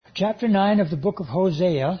Chapter 9 of the book of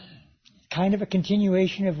Hosea, kind of a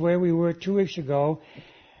continuation of where we were 2 weeks ago.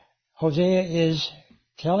 Hosea is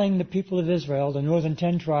telling the people of Israel, the northern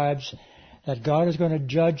 10 tribes, that God is going to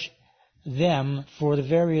judge them for the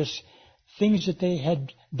various things that they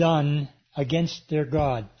had done against their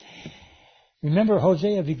God. Remember,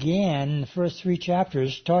 Hosea began the first 3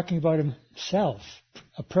 chapters talking about himself,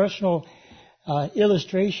 a personal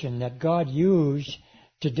illustration that God used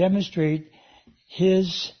to demonstrate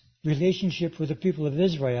his relationship with the people of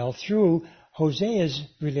Israel through Hosea's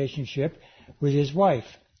relationship with his wife,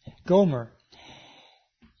 Gomer.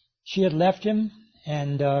 She had left him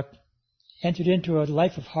and entered into a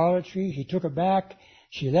life of harlotry. He took her back.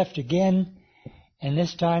 She left again. And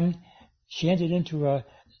this time she entered into a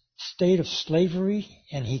state of slavery,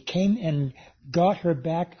 and he came and got her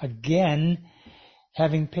back again,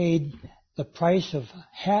 having paid the price of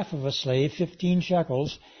half of a slave, 15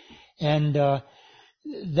 shekels. And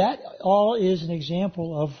that all is an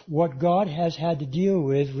example of what God has had to deal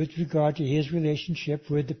with regard to his relationship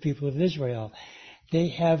with the people of Israel. They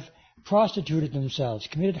have prostituted themselves,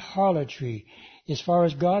 committed harlotry. As far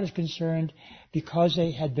as God is concerned, because they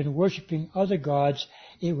had been worshiping other gods,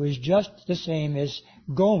 it was just the same as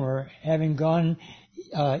Gomer having gone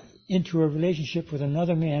into a relationship with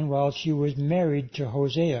another man while she was married to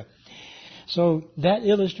Hosea. So that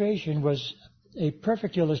illustration was a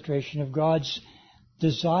perfect illustration of God's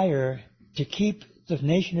desire to keep the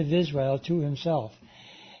nation of Israel to himself.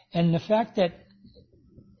 And the fact that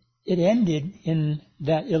it ended in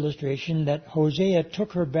that illustration, that Hosea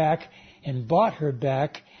took her back and bought her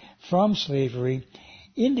back from slavery,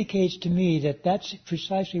 indicates to me that that's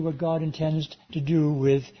precisely what God intends to do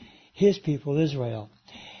with his people, Israel.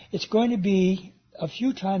 It's going to be a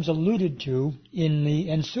few times alluded to in the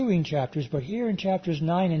ensuing chapters, but here in chapters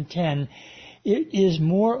 9 and 10, it is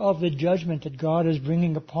more of the judgment that God is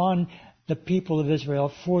bringing upon the people of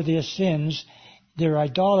Israel for their sins, their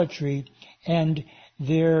idolatry, and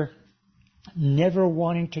their never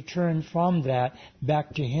wanting to turn from that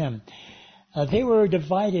back to him. They were a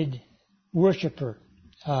divided worshiper,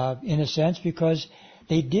 in a sense, because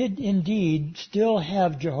they did indeed still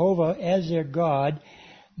have Jehovah as their God.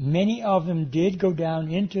 Many of them did go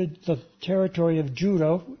down into the territory of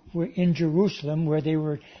Judah, in Jerusalem, where they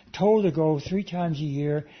were told to go 3 times a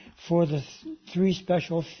year for the 3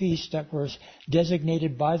 special feasts that were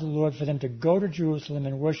designated by the Lord for them to go to Jerusalem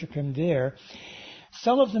and worship him there.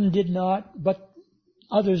 Some of them did not, but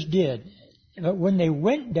others did. But when they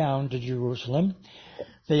went down to Jerusalem,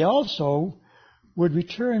 they also would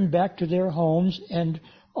return back to their homes and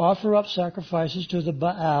offer up sacrifices to the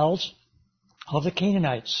Baals of the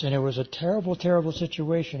Canaanites. And it was a terrible, terrible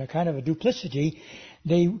situation, a kind of a duplicity.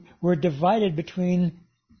 They were divided between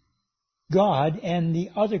God and the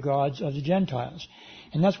other gods of the Gentiles.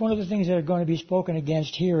 And that's one of the things that are going to be spoken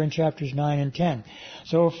against here in chapters 9 and 10.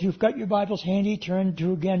 So if you've got your Bibles handy, turn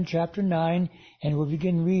to again chapter 9, and we'll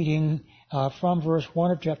begin reading from verse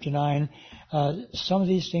 1 of chapter 9 some of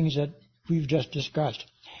these things that we've just discussed.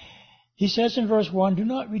 He says in verse 1, "Do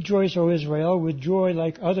not rejoice, O Israel, with joy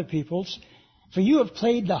like other peoples, for you have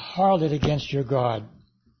played the harlot against your God.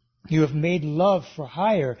 You have made love for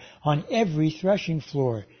hire on every threshing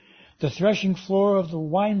floor. The threshing floor of the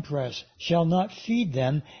winepress shall not feed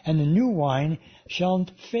them, and the new wine shall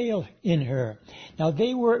fail in her." Now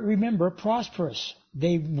they were, remember, prosperous.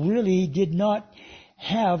 They really did not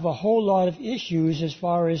have a whole lot of issues as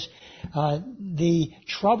far as the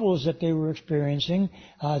troubles that they were experiencing.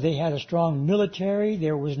 They had a strong military.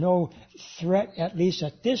 There was no threat, at least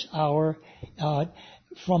at this hour,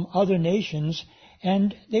 from other nations,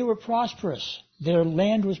 and they were prosperous. Their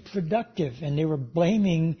land was productive, and they were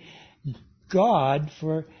blaming God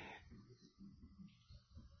for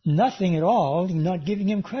nothing at all, not giving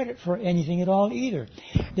him credit for anything at all either.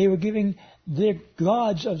 They were giving the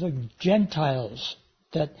gods of the Gentiles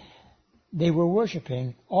that they were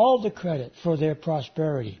worshiping all the credit for their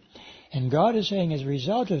prosperity. And God is saying, as a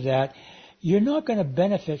result of that, you're not going to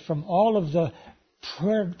benefit from all of the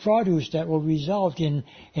produce that will result in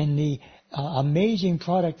the amazing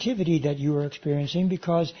productivity that you are experiencing,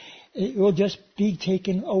 because it will just be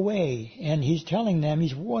taken away. And he's telling them,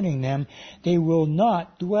 he's warning them, they will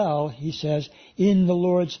not dwell, he says, in the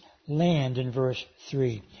Lord's land in verse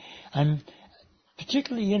 3. I'm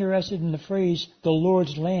particularly interested in the phrase, the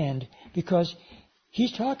Lord's land, because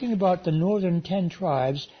he's talking about the northern 10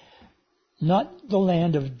 tribes, not the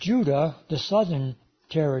land of Judah, the southern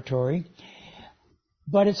territory,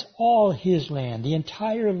 but it's all his land, the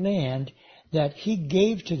entire land that he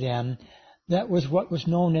gave to them. That was what was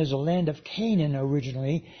known as the land of Canaan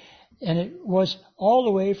originally, and it was all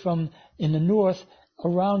the way from in the north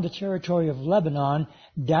around the territory of Lebanon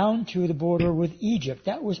down to the border with Egypt.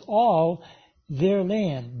 That was all their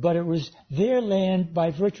land, but it was their land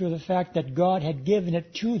by virtue of the fact that God had given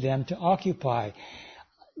it to them to occupy.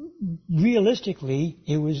 Realistically,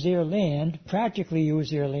 it was their land. Practically, it was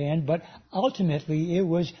their land, but ultimately, it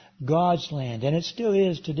was God's land, and it still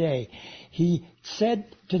is today. He said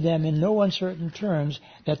to them in no uncertain terms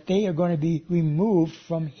that they are going to be removed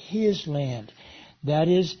from His land. That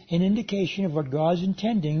is an indication of what God's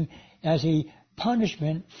intending as a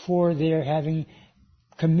punishment for their having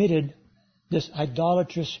committed this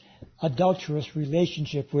adulterous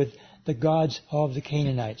relationship with the gods of the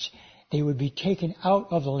Canaanites. They would be taken out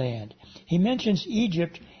of the land. He mentions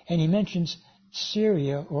Egypt and he mentions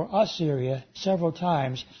Syria or Assyria several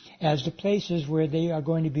times as the places where they are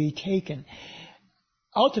going to be taken.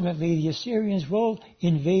 Ultimately, the Assyrians will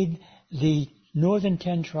invade the northern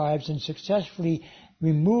 10 tribes and successfully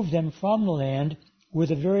remove them from the land.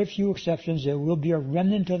 With a very few exceptions, there will be a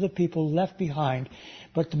remnant of the people left behind,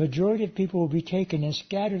 but the majority of people will be taken and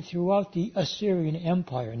scattered throughout the Assyrian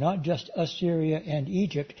Empire, not just Assyria and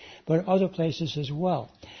Egypt, but other places as well.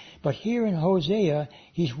 But here in Hosea,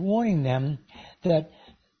 he's warning them that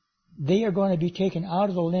they are going to be taken out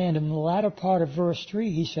of the land. In the latter part of verse 3,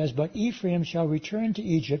 he says, "But Ephraim shall return to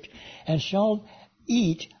Egypt and shall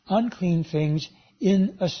eat unclean things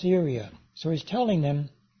in Assyria." So he's telling them,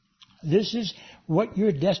 this is what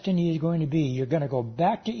your destiny is going to be. You're going to go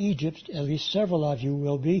back to Egypt, at least several of you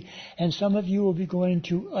will be, and some of you will be going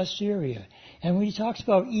to Assyria. And when he talks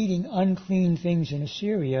about eating unclean things in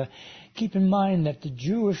Assyria, keep in mind that the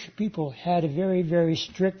Jewish people had a very, very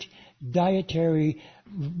strict dietary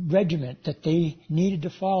regiment that they needed to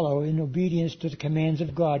follow in obedience to the commands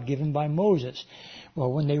of God given by Moses.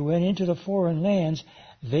 Well, when they went into the foreign lands,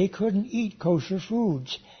 they couldn't eat kosher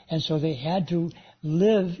foods, and so they had to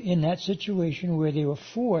live in that situation where they were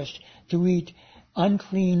forced to eat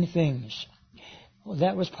unclean things. Well,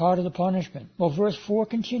 that was part of the punishment. Well, verse 4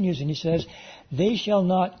 continues and he says, "They shall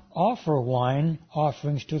not offer wine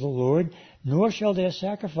offerings to the Lord, nor shall their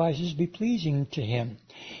sacrifices be pleasing to Him.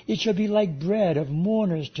 It shall be like bread of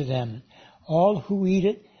mourners to them. All who eat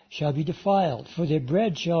it shall be defiled, for their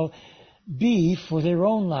bread shall be for their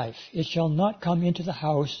own life. It shall not come into the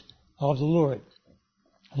house of the Lord."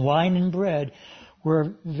 Wine and bread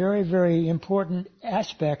were very, very important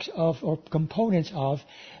aspects of, or components of,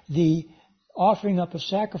 the offering up of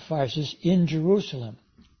sacrifices in Jerusalem.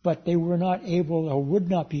 But they were not able, or would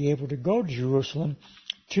not be able, to go to Jerusalem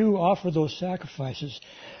to offer those sacrifices.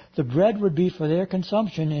 The bread would be for their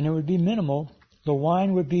consumption, and it would be minimal. The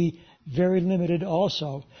wine would be very limited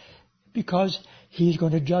also, because He's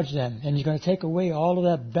going to judge them, and He's going to take away all of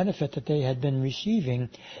that benefit that they had been receiving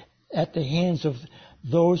at the hands of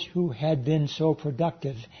those who had been so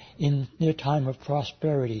productive in their time of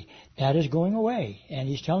prosperity. That is going away, and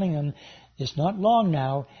He's telling them it's not long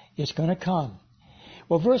now, it's going to come.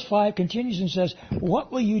 Well, verse 5 continues and says,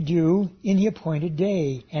 "What will you do in the appointed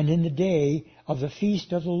day and in the day of the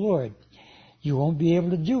feast of the Lord?" You won't be able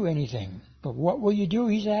to do anything. But what will you do,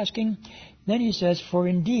 he's asking? Then he says, "For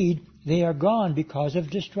indeed they are gone because of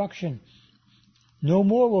destruction. No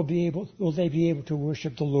more will they be able to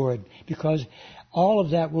worship the Lord, because all of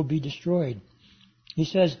that will be destroyed." He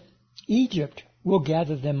says, "Egypt will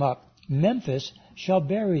gather them up. Memphis shall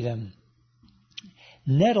bury them.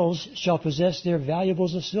 Nettles shall possess their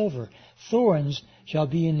valuables of silver. Thorns shall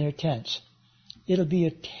be in their tents." It'll be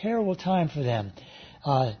a terrible time for them.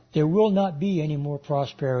 There will not be any more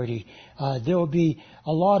prosperity. There will be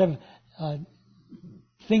a lot of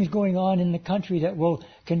things going on in the country that will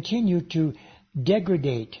continue to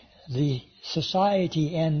degrade the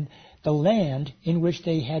society and the land in which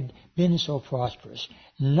they had been so prosperous.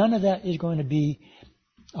 None of that is going to be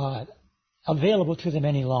available to them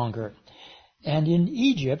any longer. And in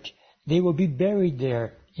Egypt, they will be buried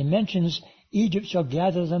there. It mentions Egypt shall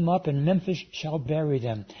gather them up and Memphis shall bury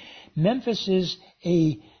them. Memphis is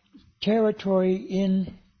a territory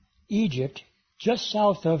in Egypt just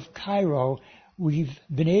south of Cairo. We've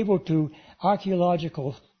been able to,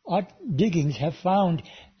 archaeological diggings have found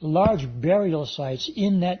large burial sites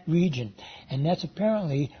in that region, and that's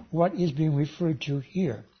apparently what is being referred to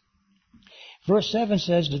here. Verse 7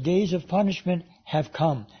 says, "The days of punishment have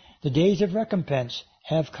come. The days of recompense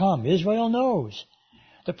have come." Israel knows.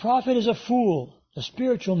 "The prophet is a fool. The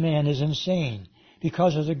spiritual man is insane,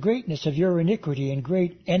 because of the greatness of your iniquity and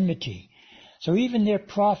great enmity." So even their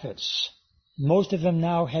prophets, most of them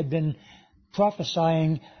now had been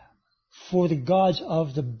prophesying for the gods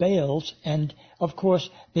of the Baals, and of course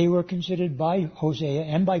they were considered by Hosea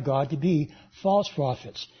and by God to be false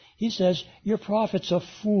prophets. He says, "Your prophets are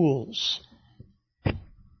fools."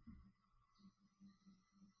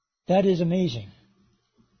 That is amazing.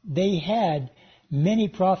 They had many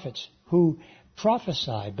prophets who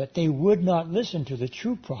prophesied, but they would not listen to the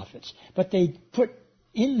true prophets. But they put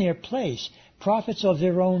in their place prophets of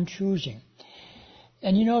their own choosing.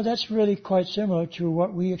 And that's really quite similar to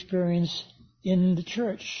what we experience in the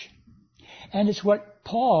church. And it's what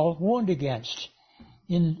Paul warned against.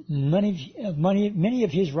 In many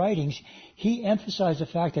of his writings, he emphasized the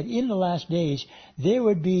fact that in the last days, there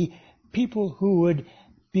would be people who would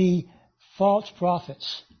be false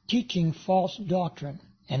prophets, teaching false doctrine.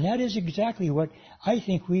 And that is exactly what I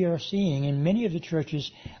think we are seeing in many of the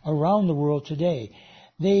churches around the world today.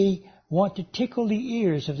 They want to tickle the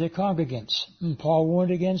ears of their congregants. And Paul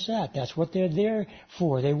warned against that. That's what they're there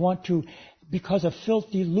for. They want to, because of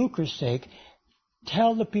filthy lucre's sake,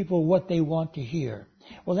 tell the people what they want to hear.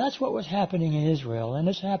 Well, that's what was happening in Israel, and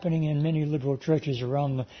it's happening in many liberal churches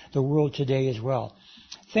around the world today as well.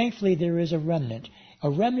 Thankfully, there is a remnant. A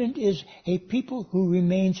remnant is a people who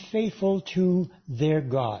remains faithful to their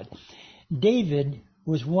God. David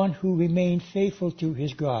was one who remained faithful to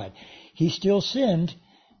his God. He still sinned.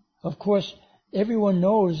 Of course, everyone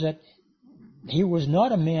knows that he was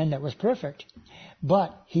not a man that was perfect,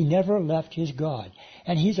 but he never left his God.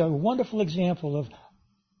 And he's a wonderful example of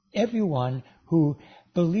everyone who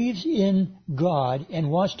believes in God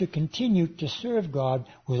and wants to continue to serve God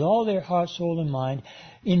with all their heart, soul, and mind,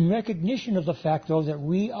 in recognition of the fact, though, that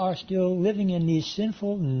we are still living in these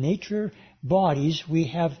sinful nature bodies. We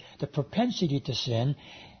have the propensity to sin,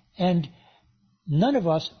 and none of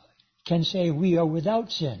us can say we are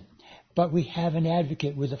without sin. But we have an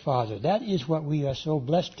advocate with the Father. That is what we are so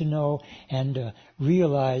blessed to know and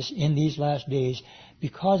realize in these last days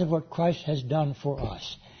because of what Christ has done for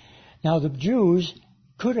us. Now, the Jews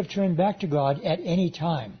could have turned back to God at any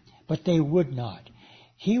time, but they would not.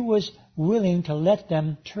 He was willing to let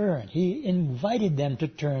them turn. He invited them to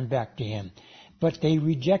turn back to Him, but they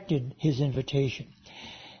rejected His invitation.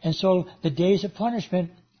 And so the days of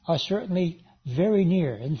punishment are certainly very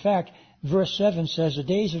near. In fact, verse 7 says, the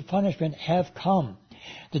days of punishment have come.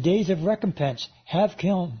 The days of recompense have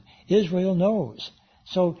come. Israel knows.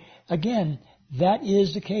 So, again, that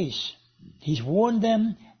is the case. He's warned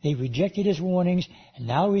them. They rejected His warnings. And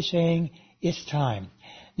now He's saying, it's time.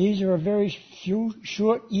 These are a very few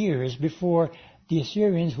short years before the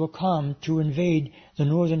Assyrians will come to invade the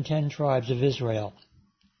northern 10 tribes of Israel.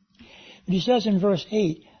 But He says in verse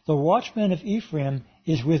 8, the watchman of Ephraim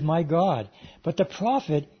is with my God, but the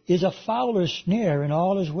prophet is a fowler's snare in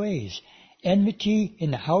all his ways, enmity in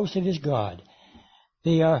the house of his God.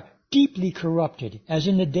 They are deeply corrupted, as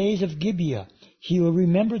in the days of Gibeah. He will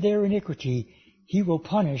remember their iniquity. He will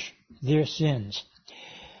punish their sins.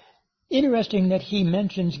 Interesting that he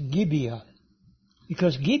mentions Gibeah,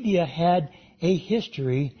 because Gibeah had a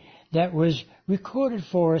history that was recorded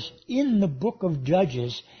for us in the book of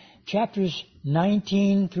Judges. Chapters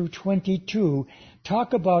 19 through 22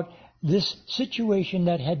 talk about this situation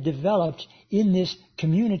that had developed in this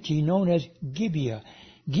community known as Gibeah.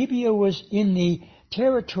 Gibeah was in the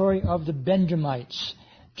territory of the Benjamites,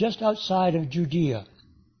 just outside of Judea,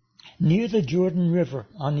 near the Jordan River,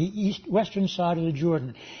 on the western side of the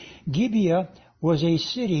Jordan. Gibeah was a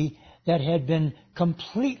city that had been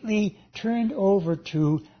completely turned over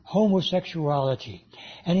to homosexuality.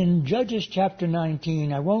 And in Judges chapter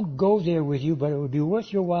 19, I won't go there with you, but it would be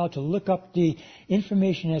worth your while to look up the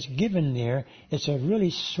information that's given there. It's a really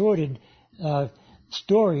sordid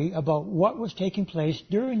story about what was taking place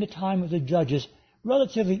during the time of the Judges,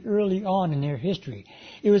 relatively early on in their history.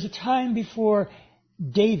 It was a time before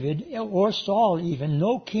David, or Saul even,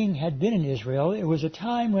 no king had been in Israel. It was a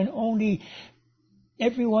time when only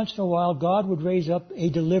every once in a while God would raise up a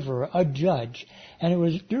deliverer, a judge. And it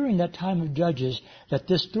was during that time of Judges that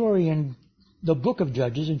this story in the book of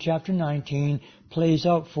Judges in chapter 19 plays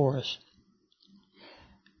out for us.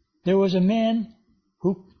 There was a man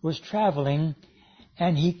who was traveling,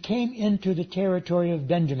 and he came into the territory of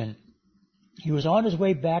Benjamin. He was on his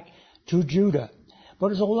way back to Judah. But it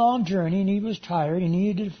was a long journey, and he was tired, and he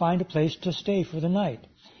needed to find a place to stay for the night.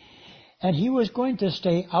 And he was going to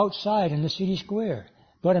stay outside in the city square.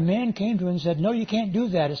 But a man came to him and said, no, you can't do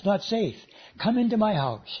that. It's not safe. Come into my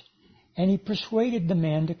house. And he persuaded the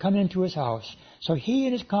man to come into his house. So he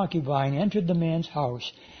and his concubine entered the man's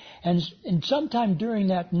house. And sometime during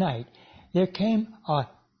that night, there came a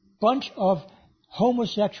bunch of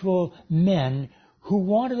homosexual men who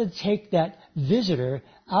wanted to take that visitor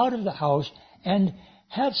out of the house and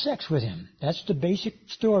have sex with him. That's the basic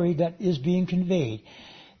story that is being conveyed.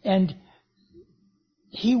 And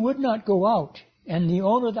he would not go out. And the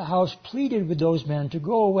owner of the house pleaded with those men to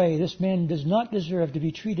go away. This man does not deserve to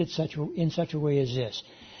be treated in such a way as this.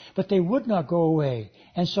 but they would not go away.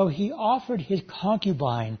 And so he offered his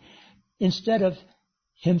concubine instead of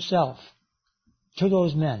himself to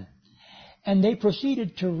those men. And they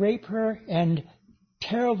proceeded to rape her and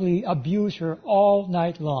terribly abuse her all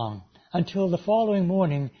night long, until the following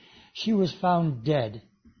morning she was found dead.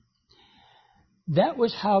 That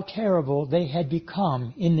was how terrible they had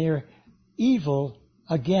become in their evil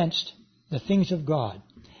against the things of God.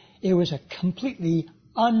 It was a completely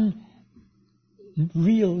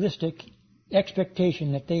unrealistic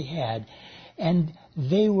expectation that they had, and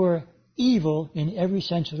they were evil in every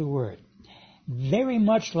sense of the word. Very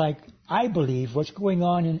much like, I believe, what's going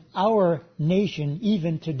on in our nation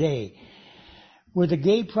even today, with the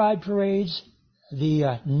gay pride parades,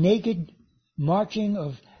 the naked marching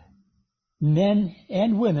of men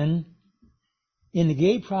and women in the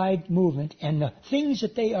gay pride movement, and the things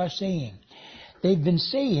that they are saying. They've been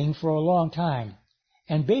saying for a long time.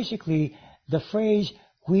 And basically, the phrase,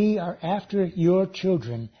 "we are after your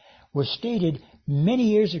children," was stated many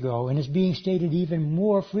years ago and is being stated even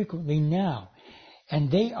more frequently now. And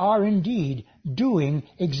they are indeed doing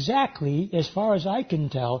exactly, as far as I can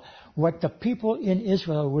tell, what the people in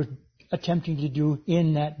Israel were attempting to do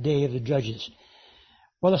in that day of the judges.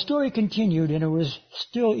 Well, the story continued, and it was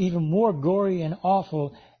still even more gory and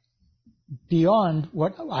awful beyond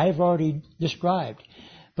what I've already described.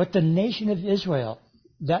 But the nation of Israel,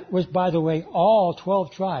 that was, by the way, all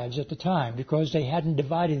 12 tribes at the time, because they hadn't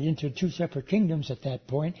divided into two separate kingdoms at that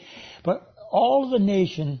point, but all the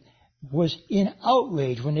nation was in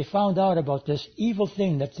outrage when they found out about this evil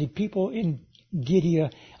thing that the people in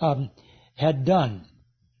Gibeah had done.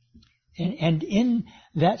 And in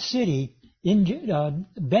that city, in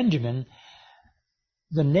Benjamin,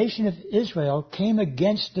 the nation of Israel came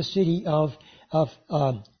against the city of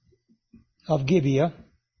Gibeah,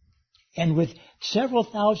 and with several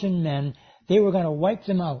thousand men, they were going to wipe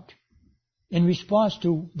them out in response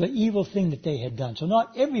to the evil thing that they had done. So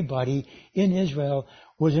not everybody in Israel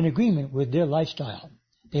was in agreement with their lifestyle.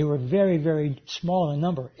 They were very, very small in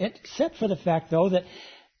number, except for the fact, though, that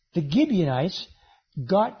the Gibeonites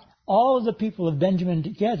got all of the people of Benjamin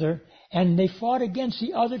together, and they fought against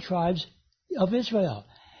the other tribes of Israel.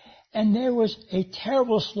 And there was a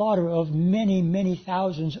terrible slaughter of many, many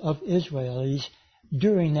thousands of Israelis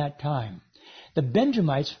during that time. The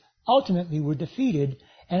Benjamites ultimately were defeated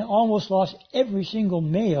and almost lost every single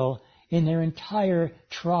male in their entire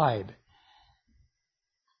tribe.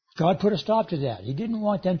 God put a stop to that. He didn't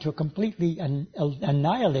want them to completely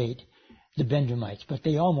annihilate the Benjamites, but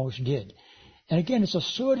they almost did. And again, it's a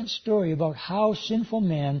sordid story about how sinful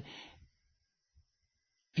man,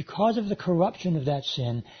 because of the corruption of that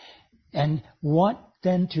sin, and want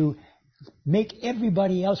then to make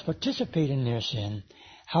everybody else participate in their sin,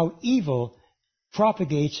 how evil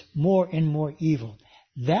propagates more and more evil.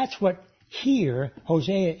 That's what here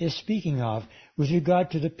Hosea is speaking of with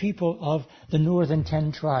regard to the people of the northern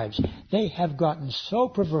 10 tribes. They have gotten so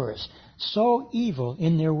perverse, so evil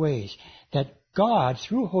in their ways, that God,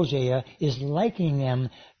 through Hosea, is likening them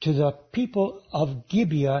to the people of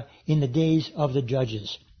Gibeah in the days of the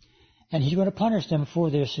judges. And he's going to punish them for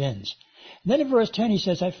their sins. And then in verse 10 he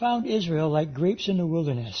says, "I found Israel like grapes in the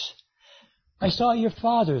wilderness. I saw your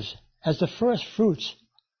fathers as the first fruits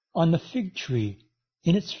on the fig tree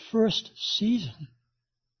in its first season."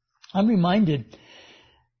 I'm reminded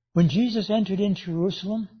when Jesus entered into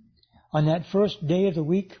Jerusalem on that first day of the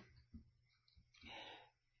week,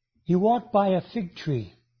 he walked by a fig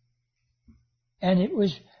tree, and it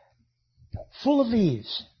was full of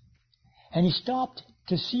leaves. And he stopped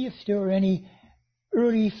to see if there were any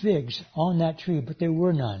early figs on that tree, but there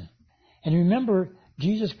were none. And remember,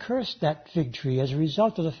 Jesus cursed that fig tree as a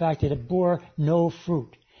result of the fact that it bore no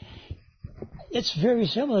fruit. It's very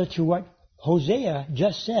similar to what Hosea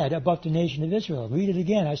just said about the nation of Israel. Read it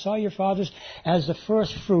again. "I saw your fathers as the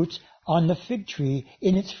first fruits on the fig tree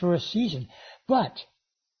in its first season." But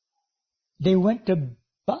they went to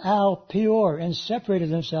Baal Peor and separated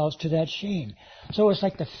themselves to that shame. So it's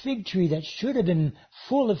like the fig tree that should have been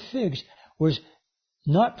full of figs was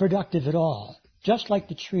not productive at all. Just like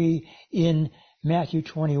the tree in Matthew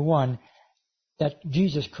 21 that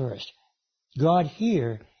Jesus cursed. God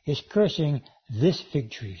here is cursing this fig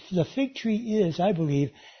tree. The fig tree is, I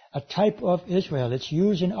believe, a type of Israel. It's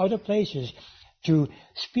used in other places to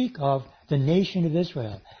speak of the nation of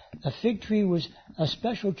Israel. A fig tree was a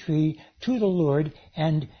special tree to the Lord,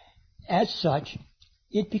 and as such,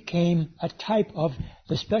 it became a type of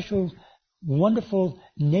the special, wonderful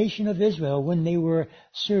nation of Israel when they were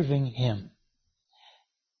serving Him.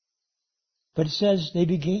 But it says they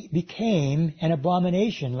became an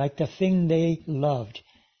abomination, like the thing they loved.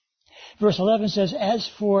 Verse 11 says, As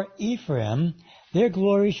for Ephraim, their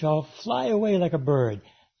glory shall fly away like a bird.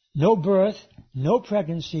 No birth, no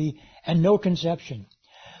pregnancy, and no conception.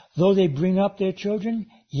 Though they bring up their children,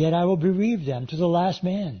 yet I will bereave them to the last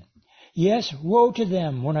man. Yes, woe to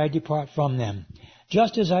them when I depart from them.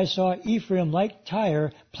 Just as I saw Ephraim like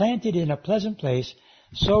Tyre planted in a pleasant place,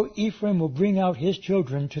 so Ephraim will bring out his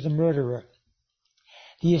children to the murderer.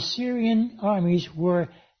 The Assyrian armies were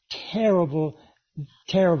terrible,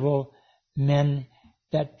 terrible men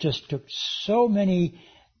that just took so many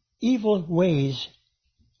evil ways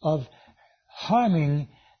of harming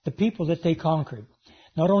the people that they conquered.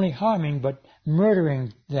 Not only harming, but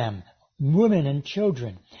murdering them, women and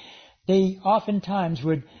children. They oftentimes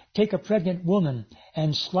would take a pregnant woman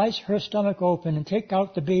and slice her stomach open and take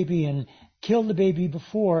out the baby and kill the baby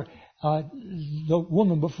before the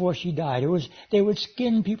woman before she died. They would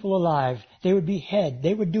skin people alive. They would behead.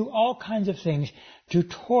 They would do all kinds of things to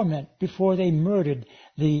torment before they murdered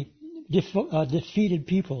the defeated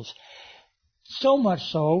peoples. So much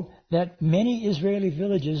so that many Israeli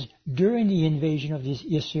villages during the invasion of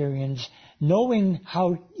the Assyrians, knowing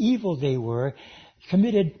how evil they were,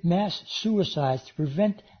 committed mass suicides to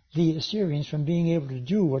prevent the Assyrians from being able to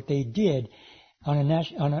do what they did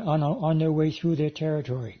on their way through their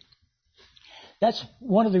territory. That's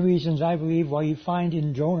one of the reasons, I believe, why you find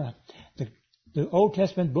in Jonah, the Old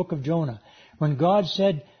Testament book of Jonah, when God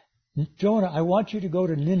said, Jonah, I want you to go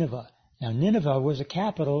to Nineveh. Now, Nineveh was the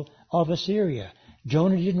capital of Assyria.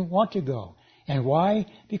 Jonah didn't want to go. And why?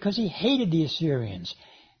 Because he hated the Assyrians.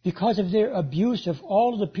 Because of their abuse of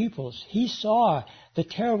all the peoples. He saw the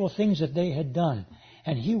terrible things that they had done.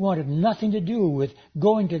 And he wanted nothing to do with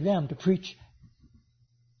going to them to preach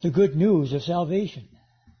the good news of salvation.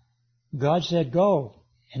 God said, go.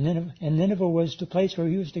 And Nineveh was the place where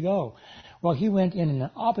he was to go. Well, he went in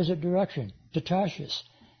an opposite direction, to Tarshish,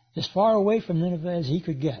 as far away from Nineveh as he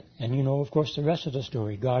could get. And you know, of course, the rest of the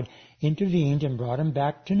story. God intervened and brought him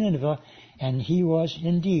back to Nineveh, and he was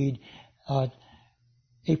indeed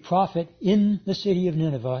a prophet in the city of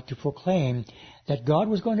Nineveh to proclaim that God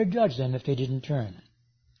was going to judge them if they didn't turn.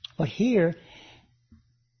 But here,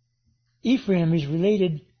 Ephraim is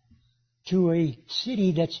related to a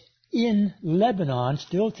city that's in Lebanon,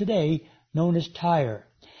 still today, known as Tyre.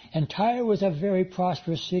 And Tyre was a very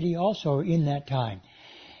prosperous city also in that time.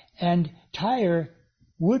 And Tyre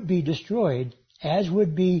would be destroyed, as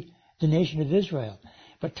would be the nation of Israel.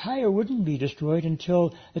 But Tyre wouldn't be destroyed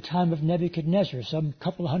until the time of Nebuchadnezzar, some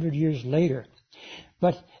couple hundred years later.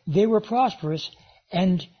 But they were prosperous,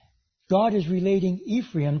 and God is relating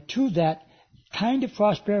Ephraim to that kind of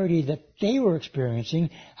prosperity that they were experiencing.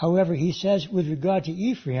 However, he says with regard to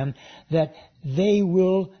Ephraim that they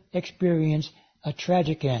will experience a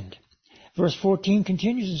tragic end. Verse 14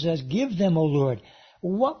 continues and says, Give them, O Lord.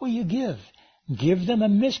 What will you give? Give them a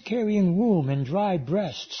miscarrying womb and dry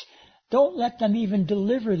breasts. Don't let them even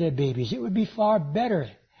deliver their babies. It would be far better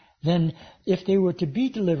than if they were to be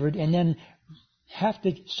delivered and then have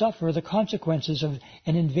to suffer the consequences of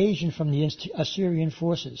an invasion from the Assyrian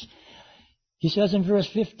forces. He says in verse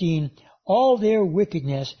 15, All their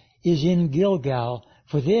wickedness is in Gilgal,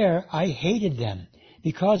 for there I hated them.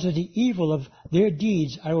 Because of the evil of their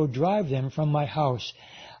deeds, I will drive them from my house.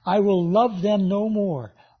 I will love them no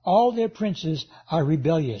more. All their princes are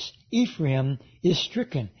rebellious. Ephraim is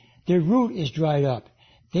stricken. Their root is dried up.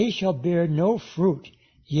 They shall bear no fruit.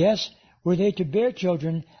 Yes, were they to bear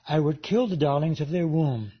children, I would kill the darlings of their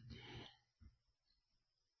womb.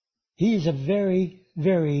 He is a very,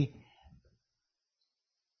 very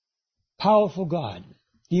powerful God,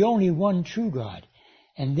 the only one true God,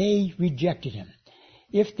 and they rejected him.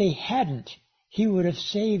 If they hadn't, he would have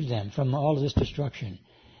saved them from all of this destruction.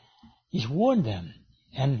 He's warned them.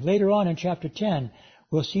 And later on in chapter 10,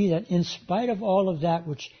 we'll see that in spite of all of that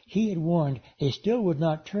which he had warned, they still would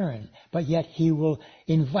not turn, but yet he will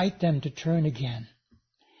invite them to turn again.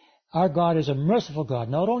 Our God is a merciful God,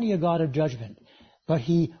 not only a God of judgment, but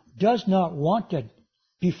he does not want to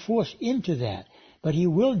be forced into that, but he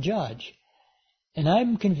will judge. And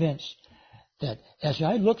I'm convinced that as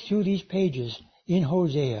I look through these pages in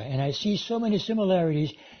Hosea, and I see so many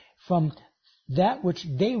similarities from that which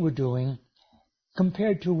they were doing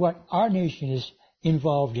compared to what our nation is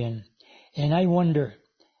involved in. And I wonder,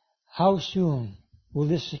 how soon will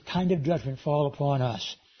this kind of judgment fall upon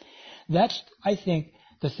us? That's, I think,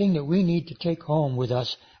 the thing that we need to take home with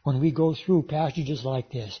us when we go through passages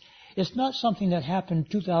like this. It's not something that happened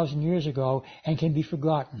 2,000 years ago and can be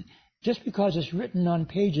forgotten. Just because it's written on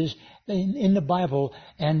pages in the Bible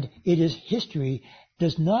and it is history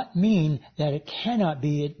does not mean that it cannot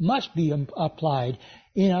be. It must be applied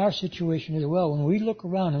in our situation as well. When we look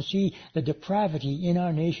around and see the depravity in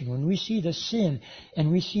our nation, when we see the sin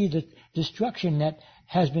and we see the destruction that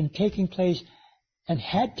has been taking place and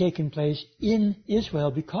had taken place in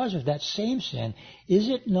Israel because of that same sin, is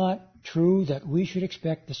it not true that we should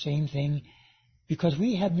expect the same thing? Because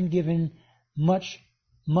we have been given much,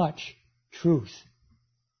 much truth.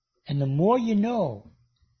 And the more you know,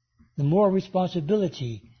 the more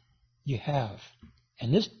responsibility you have.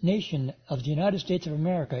 And this nation of the United States of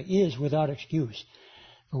America is without excuse.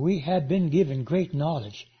 For we have been given great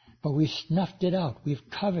knowledge, but we've snuffed it out. We've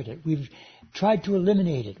covered it. We've tried to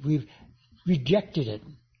eliminate it. We've rejected it.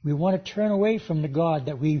 We want to turn away from the God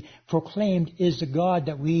that we proclaimed is the God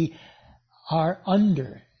that we are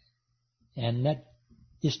under. And that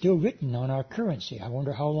is still written on our currency. I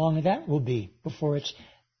wonder how long that will be before it's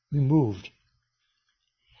removed.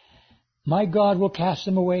 My God will cast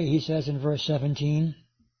them away, he says in verse 17,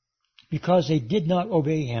 because they did not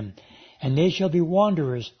obey him, and they shall be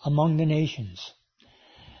wanderers among the nations.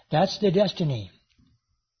 That's their destiny.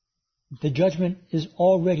 The judgment is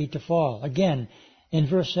all ready to fall. Again, in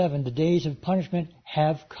verse 7, the days of punishment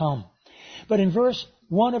have come. But in verse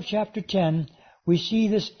 1 of chapter 10, we see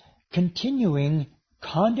this continuing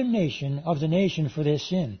condemnation of the nation for their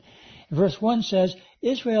sin. Verse 1 says,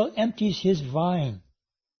 Israel empties his vine.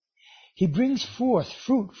 He brings forth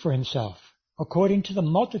fruit for himself. According to the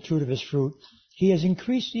multitude of his fruit, he has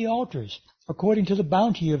increased the altars, according to the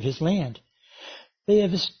bounty of his land. They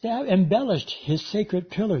have embellished his sacred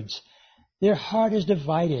pillars. Their heart is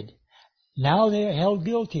divided. Now they are held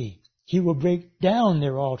guilty. He will break down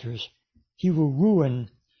their altars. He will ruin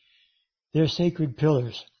their sacred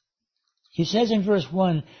pillars. He says in verse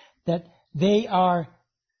 1 that they are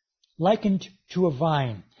likened to a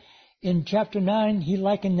vine. In chapter 9, he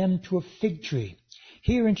likened them to a fig tree.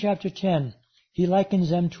 Here in chapter 10, he likens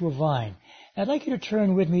them to a vine. I'd like you to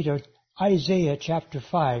turn with me to Isaiah chapter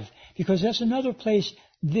 5, because that's another place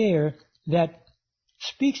there that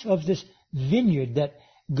speaks of this vineyard that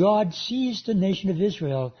God sees the nation of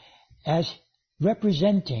Israel as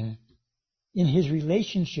representing in his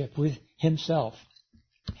relationship with himself.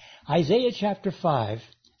 Isaiah chapter 5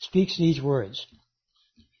 speaks these words.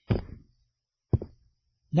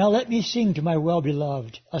 Now let me sing to my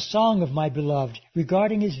well-beloved, a song of my beloved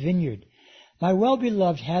regarding his vineyard. My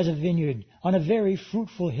well-beloved has a vineyard on a very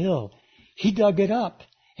fruitful hill. He dug it up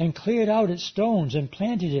and cleared out its stones and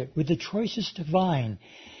planted it with the choicest vine.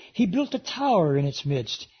 He built a tower in its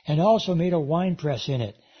midst and also made a winepress in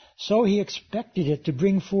it. So he expected it to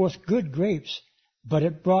bring forth good grapes, but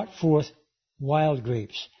it brought forth wild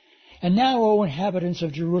grapes. And now, O inhabitants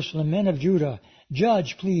of Jerusalem, men of Judah,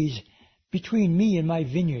 judge, please, between me and my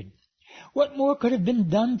vineyard. What more could have been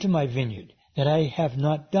done to my vineyard that I have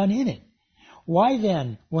not done in it? Why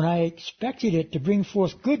then, when I expected it to bring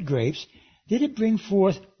forth good grapes, did it bring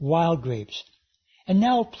forth wild grapes? And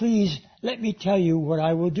now, please, let me tell you what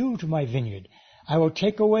I will do to my vineyard. I will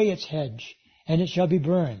take away its hedge, and it shall be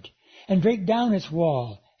burned, and break down its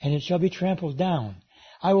wall, and it shall be trampled down.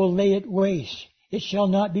 I will lay it waste. It shall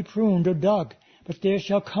not be pruned or dug, but there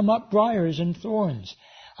shall come up briars and thorns.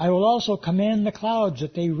 I will also command the clouds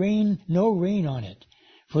that they rain no rain on it.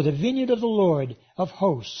 For the vineyard of the Lord of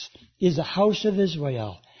hosts is the house of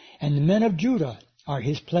Israel, and the men of Judah are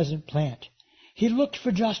his pleasant plant. He looked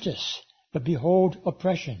for justice, but behold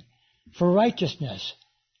oppression, for righteousness,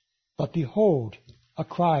 but behold a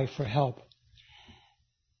cry for help.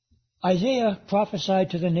 Isaiah prophesied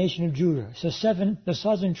to the nation of Judah, the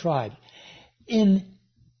southern tribe, in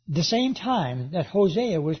the same time that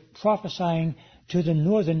Hosea was prophesying to the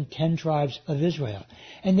northern 10 tribes of Israel.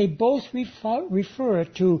 And they both refer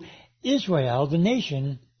to Israel, the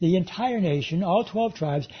nation, the entire nation, all 12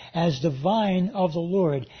 tribes, as the vine of the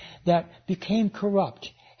Lord that became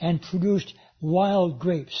corrupt and produced wild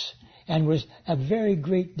grapes and was a very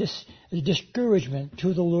great discouragement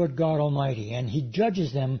to the Lord God Almighty. And he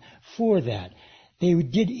judges them for that. They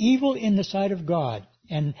did evil in the sight of God.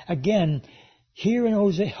 And again, here in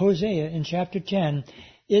Hosea in chapter 10,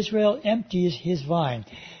 Israel empties his vine.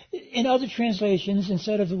 In other translations,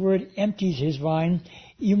 instead of the word empties his vine,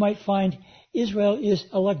 you might find Israel is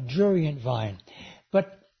a luxuriant vine.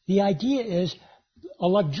 But the idea is a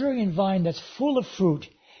luxuriant vine that's full of fruit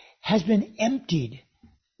has been emptied.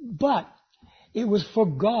 But it was for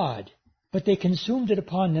God, but they consumed it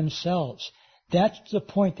upon themselves. That's the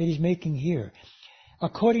point that he's making here.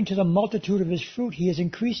 According to the multitude of his fruit, he has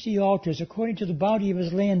increased the altars. According to the bounty of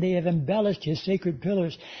his land, they have embellished his sacred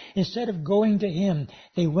pillars. Instead of going to him,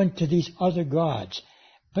 they went to these other gods.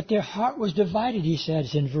 But their heart was divided, he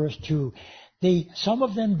says in verse 2. Some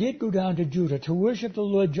of them did go down to Judah to worship the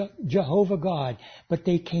Lord Jehovah God, but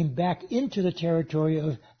they came back into the territory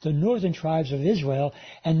of the northern tribes of Israel,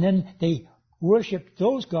 and then they worshiped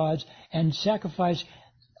those gods and sacrificed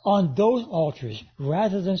on those altars,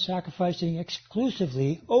 rather than sacrificing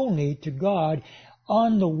exclusively only to God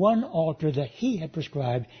on the one altar that He had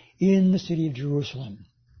prescribed in the city of Jerusalem.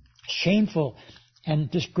 Shameful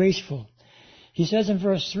and disgraceful. He says in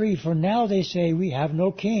verse 3, "For now they say, we have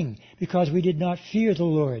no king, because we did not fear the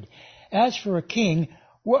Lord. As for a king,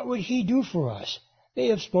 what would he do for us? They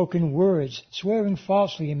have spoken words, swearing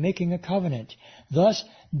falsely and making a covenant. Thus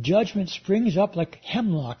judgment springs up like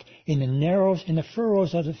hemlock in the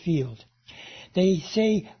furrows of the field. They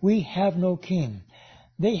say, we have no king."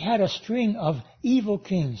 They had a string of evil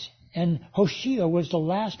kings, and Hoshea was the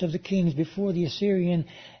last of the kings before the Assyrian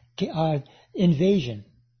invasion.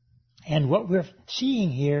 And what we're seeing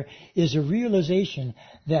here is a realization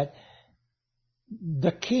that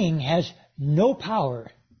the king has no power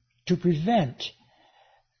to prevent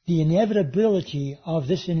the inevitability of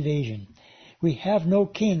this invasion. We have no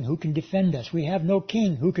king who can defend us. We have no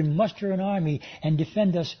king who can muster an army and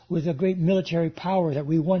defend us with the great military power that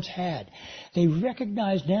we once had. They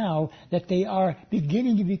recognize now that they are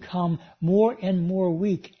beginning to become more and more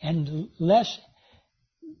weak, and less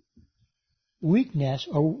weakness,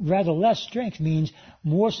 or rather less strength, means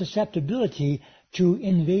more susceptibility to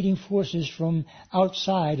invading forces from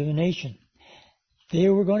outside of the nation. They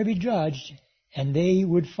were going to be judged, and they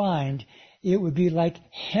would find it would be like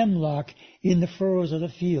hemlock in the furrows of the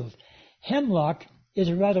field. Hemlock is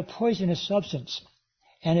a rather poisonous substance,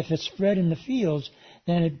 and if it's spread in the fields,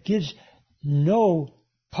 then it gives no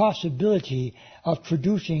possibility of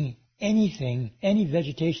producing anything, any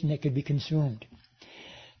vegetation that could be consumed.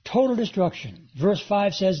 Total destruction. Verse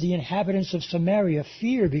 5 says, "The inhabitants of Samaria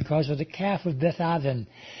fear because of the calf of Beth-aven,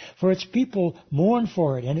 for its people mourn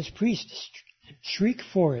for it, and its priests shriek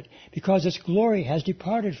for it, because its glory has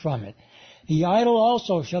departed from it. The idol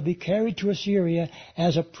also shall be carried to Assyria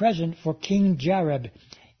as a present for King Jareb.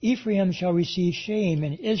 Ephraim shall receive shame,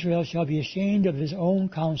 and Israel shall be ashamed of his own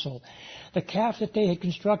counsel. The calf that they had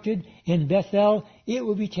constructed in Bethel, it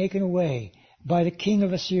will be taken away by the king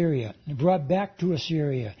of Assyria, and brought back to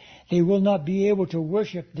Assyria. They will not be able to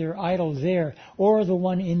worship their idol there, or the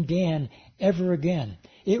one in Dan, ever again.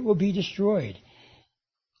 It will be destroyed."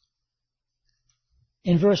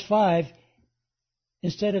 In verse 5,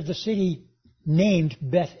 instead of the city named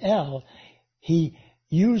Bethel, he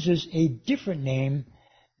uses a different name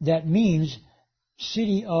that means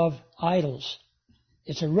city of idols.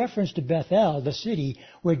 It's a reference to Bethel, the city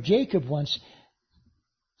where Jacob once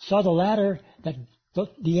saw the ladder that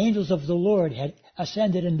the angels of the Lord had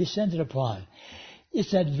ascended and descended upon.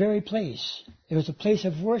 It's that very place. It was a place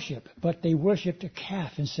of worship, but they worshipped a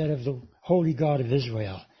calf instead of the holy God of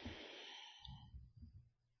Israel.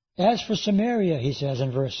 As for Samaria, he says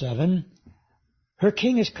in verse 7, "Her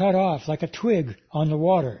king is cut off like a twig on the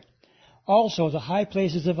water. Also the high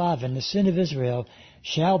places of Aven, the sin of Israel,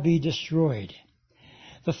 shall be destroyed.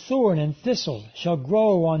 The thorn and thistle shall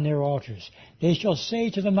grow on their altars. They shall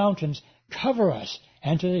say to the mountains, cover us,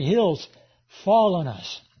 and to the hills, fall on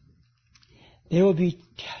us." There will be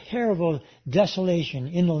terrible desolation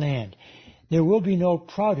in the land. There will be no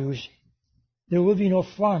produce. There will be no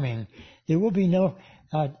farming. There will be no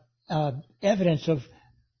evidence of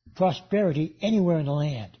prosperity anywhere in the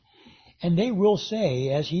land. And they will say,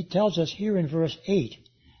 as he tells us here in verse 8,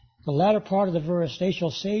 the latter part of the verse, "They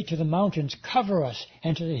shall say to the mountains, cover us,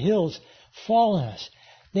 and to the hills, fall on us."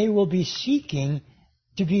 They will be seeking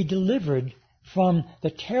to be delivered from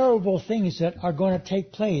the terrible things that are going to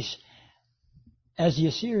take place as the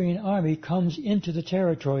Assyrian army comes into the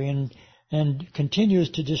territory and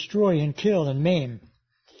continues to destroy and kill and maim.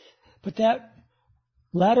 But that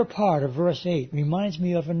latter part of verse 8 reminds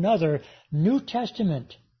me of another New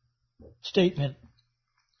Testament statement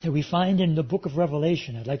that we find in the book of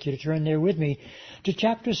Revelation. I'd like you to turn there with me to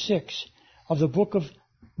chapter 6 of the book of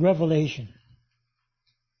Revelation.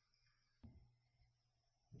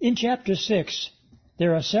 In chapter 6,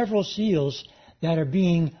 there are several seals that are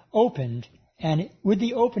being opened, and with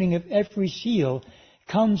the opening of every seal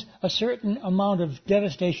comes a certain amount of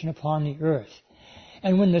devastation upon the earth.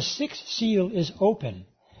 And when the sixth seal is open,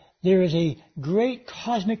 there is a great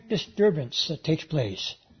cosmic disturbance that takes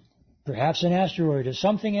place. Perhaps an asteroid or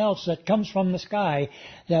something else that comes from the sky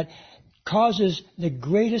that causes the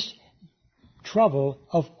greatest trouble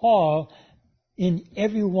of all in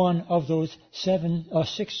every one of those 7 or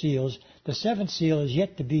 6 seals. The 7th seal is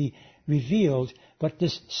yet to be revealed, but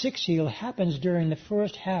this 6th seal happens during the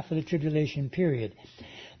first half of the tribulation period.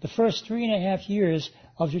 The first 3.5 years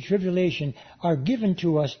of the tribulation are given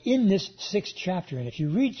to us in this 6th chapter. And if you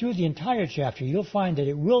read through the entire chapter, you'll find that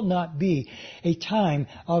it will not be a time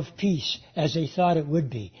of peace as they thought it would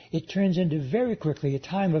be. It turns into very quickly a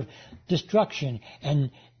time of destruction,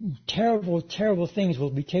 and terrible, terrible things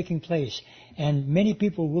will be taking place, and many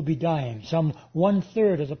people will be dying. Some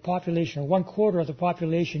 1/3 of the population, or 1/4 of the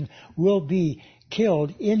population will be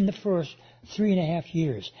killed in the first 3.5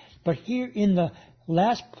 years. But here in the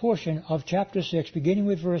last portion of chapter 6, beginning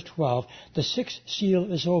with verse 12, the 6th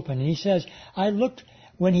seal is open. And he says, I looked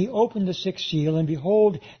when he opened the 6th seal, and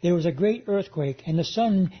behold, there was a great earthquake, and the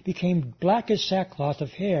sun became black as sackcloth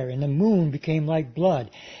of hair, and the moon became like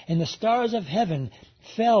blood, and the stars of heaven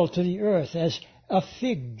fell to the earth as a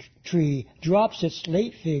fig tree drops its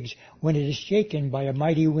late figs when it is shaken by a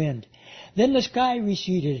mighty wind. Then the sky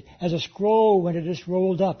receded as a scroll when it is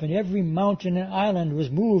rolled up, and every mountain and island was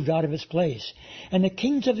moved out of its place. And the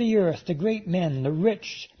kings of the earth, the great men, the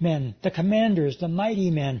rich men, the commanders, the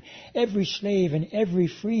mighty men, every slave and every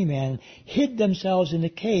free man, hid themselves in the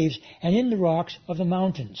caves and in the rocks of the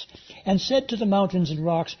mountains, and said to the mountains and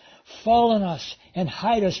rocks, Fall on us, and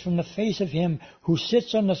hide us from the face of him who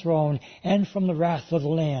sits on the throne, and from the wrath of the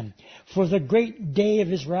Lamb. For the great day of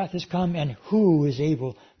his wrath is come, and who is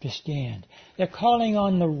able to stand? They're calling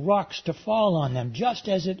on the rocks to fall on them, just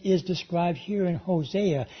as it is described here in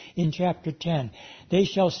Hosea in chapter 10. They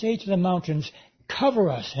shall say to the mountains, Cover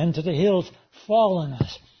us, and to the hills, Fall on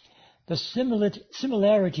us. The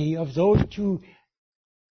similarity of those two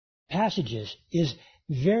passages is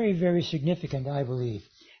very, very significant, I believe.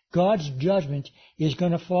 God's judgment is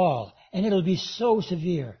going to fall, and it'll be so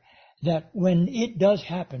severe that when it does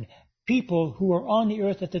happen, people who are on the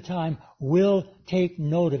earth at the time will take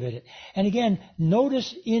note of it. And again,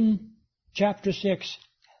 notice in chapter 6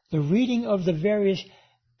 the reading of the various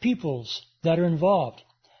peoples that are involved.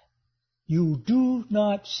 You do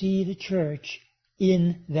not see the church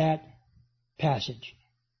in that passage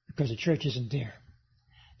because the church isn't there.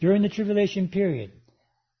 During the tribulation period,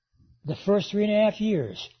 the first 3.5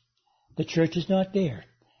 years, the church is not there.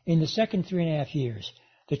 In the second 3.5 years,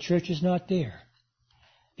 the church is not there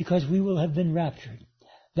because we will have been raptured.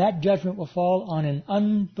 That judgment will fall on an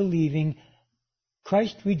unbelieving,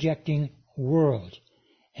 Christ-rejecting world.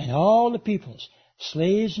 And all the peoples,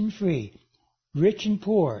 slaves and free, rich and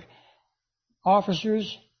poor,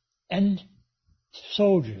 officers and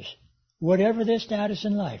soldiers, whatever their status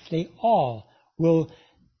in life, they all will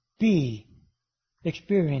be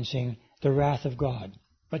experiencing the wrath of God,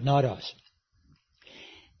 but not us.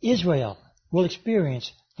 Israel will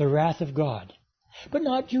experience the wrath of God, but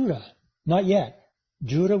not Judah. Not yet.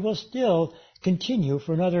 Judah will still continue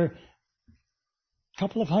for another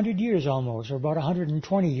couple of 100 years almost, or about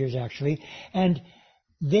 120 years actually, and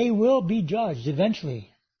they will be judged eventually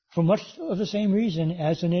for much of the same reason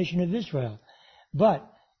as the nation of Israel. But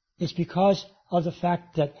it's because of the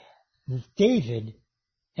fact that David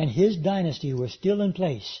and his dynasty were still in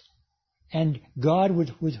place, and God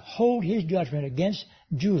would withhold his judgment against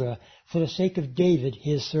Judah for the sake of David,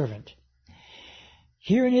 his servant.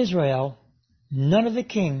 Here in Israel, none of the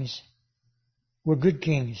kings were good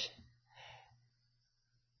kings.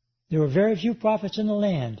 There were very few prophets in the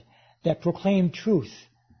land that proclaimed truth.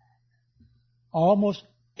 Almost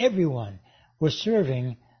everyone was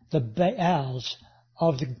serving the Baals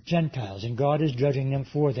of the Gentiles, and God is judging them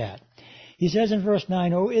for that. He says in verse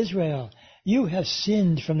 9, O Israel, you have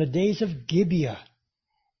sinned from the days of Gibeah.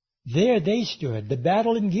 There they stood, the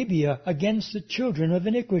battle in Gibeah against the children of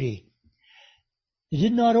iniquity. It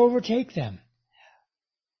did not overtake them.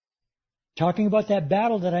 Talking about that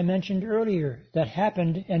battle that I mentioned earlier that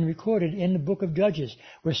happened and recorded in the book of Judges,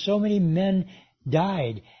 where so many men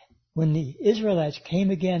died when the Israelites came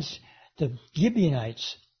against the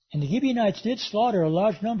Gibeonites. And the Gibeonites did slaughter a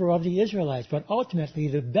large number of the Israelites, but ultimately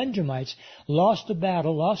the Benjamites lost the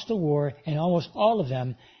battle, lost the war, and almost all of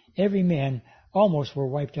them, every man, almost were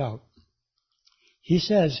wiped out. He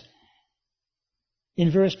says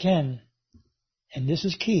in verse 10, and this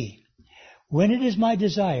is key, when it is my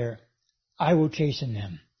desire, I will chasten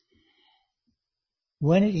them.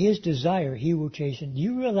 When it is desire, he will chasten. Do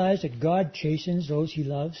you realize that God chastens those he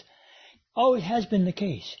loves? Always has been the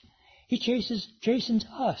case. He chastens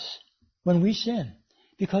us when we sin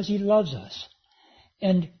because he loves us.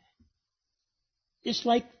 And it's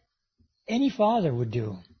like any father would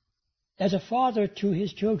do. As a father to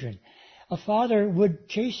his children, a father would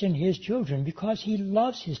chasten his children because he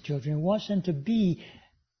loves his children and wants them to be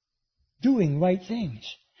doing right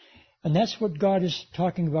things. And that's what God is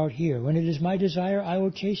talking about here. When it is my desire, I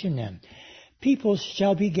will chasten them. Peoples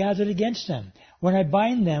shall be gathered against them. when I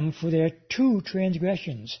bind them for their 2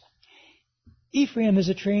 transgressions. Ephraim is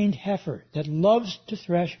a trained heifer that loves to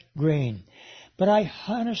thresh grain. But I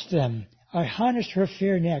harnessed them. I harnessed her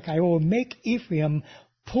fair neck. I will make Ephraim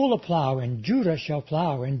pull a plow, and Judah shall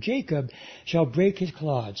plow, and Jacob shall break his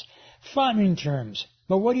clods. Farming terms.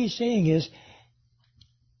 But what he's saying is,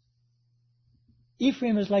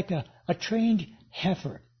 Ephraim is like a trained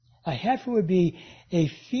heifer. A heifer would be a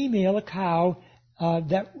female, a cow,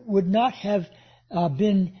 that would not have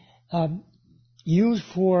been used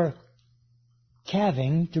for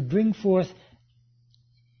calving to bring forth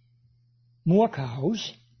more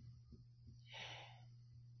cows.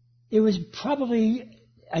 It was probably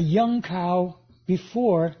a young cow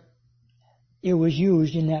before it was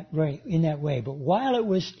used in that way. But while it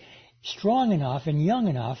was strong enough and young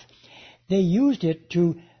enough, they used it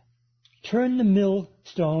to turn the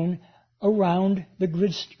millstone around the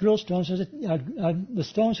grill stone, so that the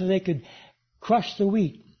stone, so they could crush the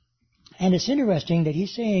wheat. And it's interesting that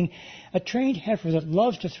he's saying a trained heifer that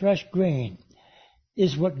loves to thresh grain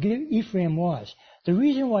is what Ephraim was. The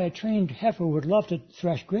reason why a trained heifer would love to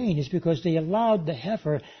thresh grain is because they allowed the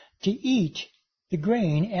heifer to eat the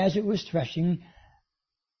grain as it was threshing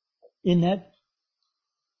in that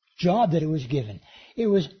job that it was given. It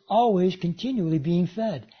was always continually being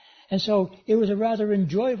fed. And so it was a rather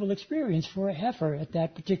enjoyable experience for a heifer at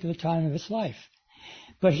that particular time of its life.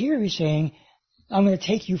 But here he's saying, I'm going to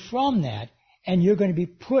take you from that, and you're going to be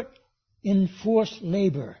put in forced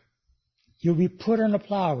labor. You'll be put on a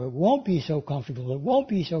plow. It won't be so comfortable. It won't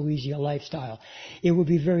be so easy a lifestyle. It will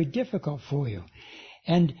be very difficult for you.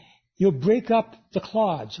 And you'll break up the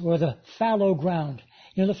clods, or the fallow ground.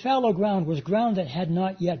 You know, the fallow ground was ground that had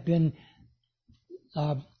not yet been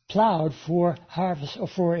plowed for harvest or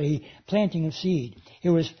for a planting of seed. It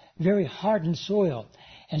was very hardened soil.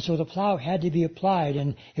 And so the plow had to be applied,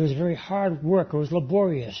 and it was very hard work. It was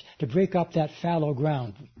laborious to break up that fallow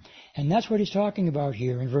ground. And that's what he's talking about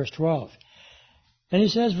here in verse 12. And he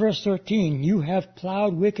says, verse 13, you have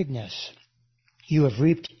plowed wickedness. You have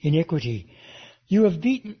reaped iniquity. You have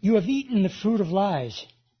eaten the fruit of lies,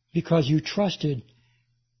 because you trusted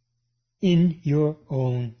in your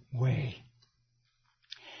own way.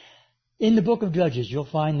 In the book of Judges, you'll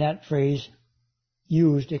find that phrase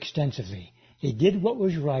used extensively. They did what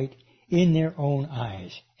was right in their own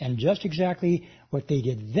eyes. And just exactly what they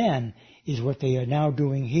did then is what they are now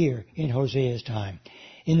doing here in Hosea's time.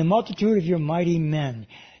 In the multitude of your mighty men,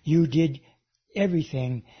 you did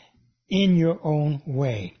everything in your own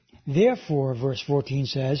way. Therefore, verse 14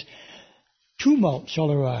 says, tumult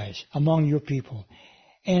shall arise among your people,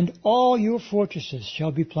 and all your fortresses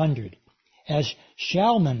shall be plundered, as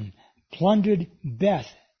Shalman plundered Beth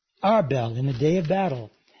Arbel in the day of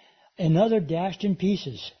battle. A mother dashed in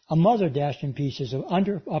pieces upon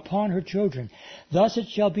her children. Thus it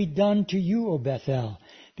shall be done to you, O Bethel,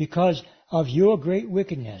 because of your great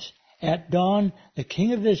wickedness. At dawn the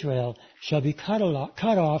king of Israel shall be cut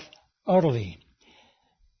off utterly.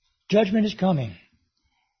 Judgment is coming.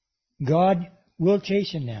 God will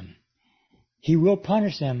chasten them. He will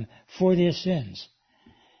punish them for their sins.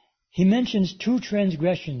 He mentions 2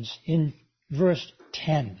 transgressions in verse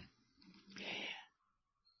 10.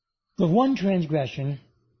 The one transgression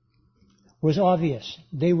was obvious.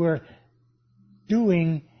 They were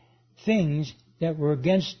doing things that were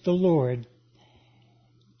against the Lord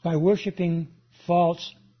by worshiping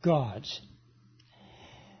false gods.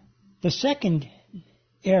 The second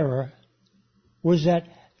error was that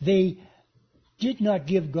they did not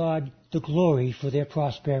give God the glory for their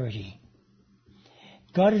prosperity.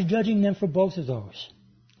 God is judging them for both of those.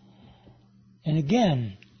 And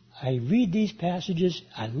again, I read these passages,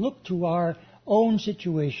 I look to our own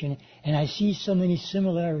situation, and I see so many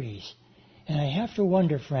similarities. And I have to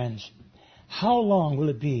wonder, friends, how long will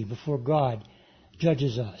it be before God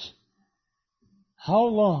judges us? How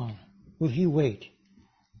long will He wait?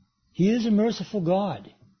 He is a merciful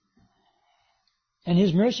God. And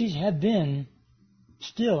His mercies have been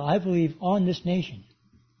still, I believe, on this nation.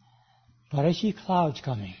 But I see clouds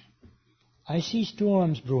coming. I see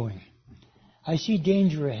storms brewing. I see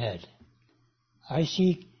danger ahead. I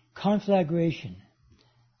see conflagration.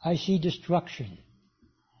 I see destruction.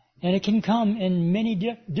 And it can come in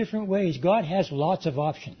many different ways. God has lots of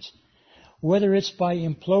options. Whether it's by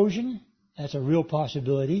implosion, that's a real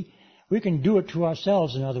possibility. We can do it to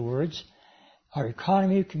ourselves, in other words. Our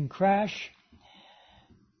economy can crash.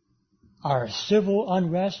 Our civil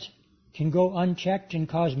unrest can go unchecked and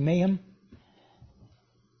cause mayhem.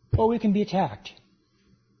 Or we can be attacked.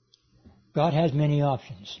 God has many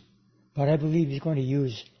options. But I believe He's going to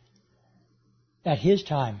use, at His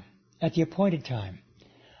time, at the appointed time,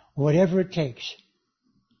 whatever it takes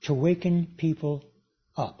to waken people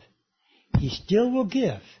up. He still will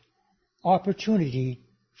give opportunity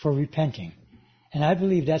for repenting. And I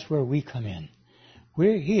believe that's where we come in.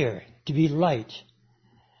 We're here to be light,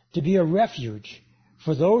 to be a refuge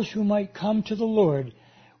for those who might come to the Lord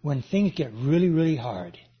when things get really, really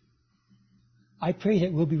hard. I pray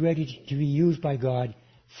that we'll be ready to be used by God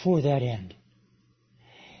for that end.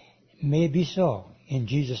 May it be so, in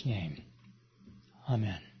Jesus' name.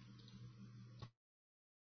 Amen.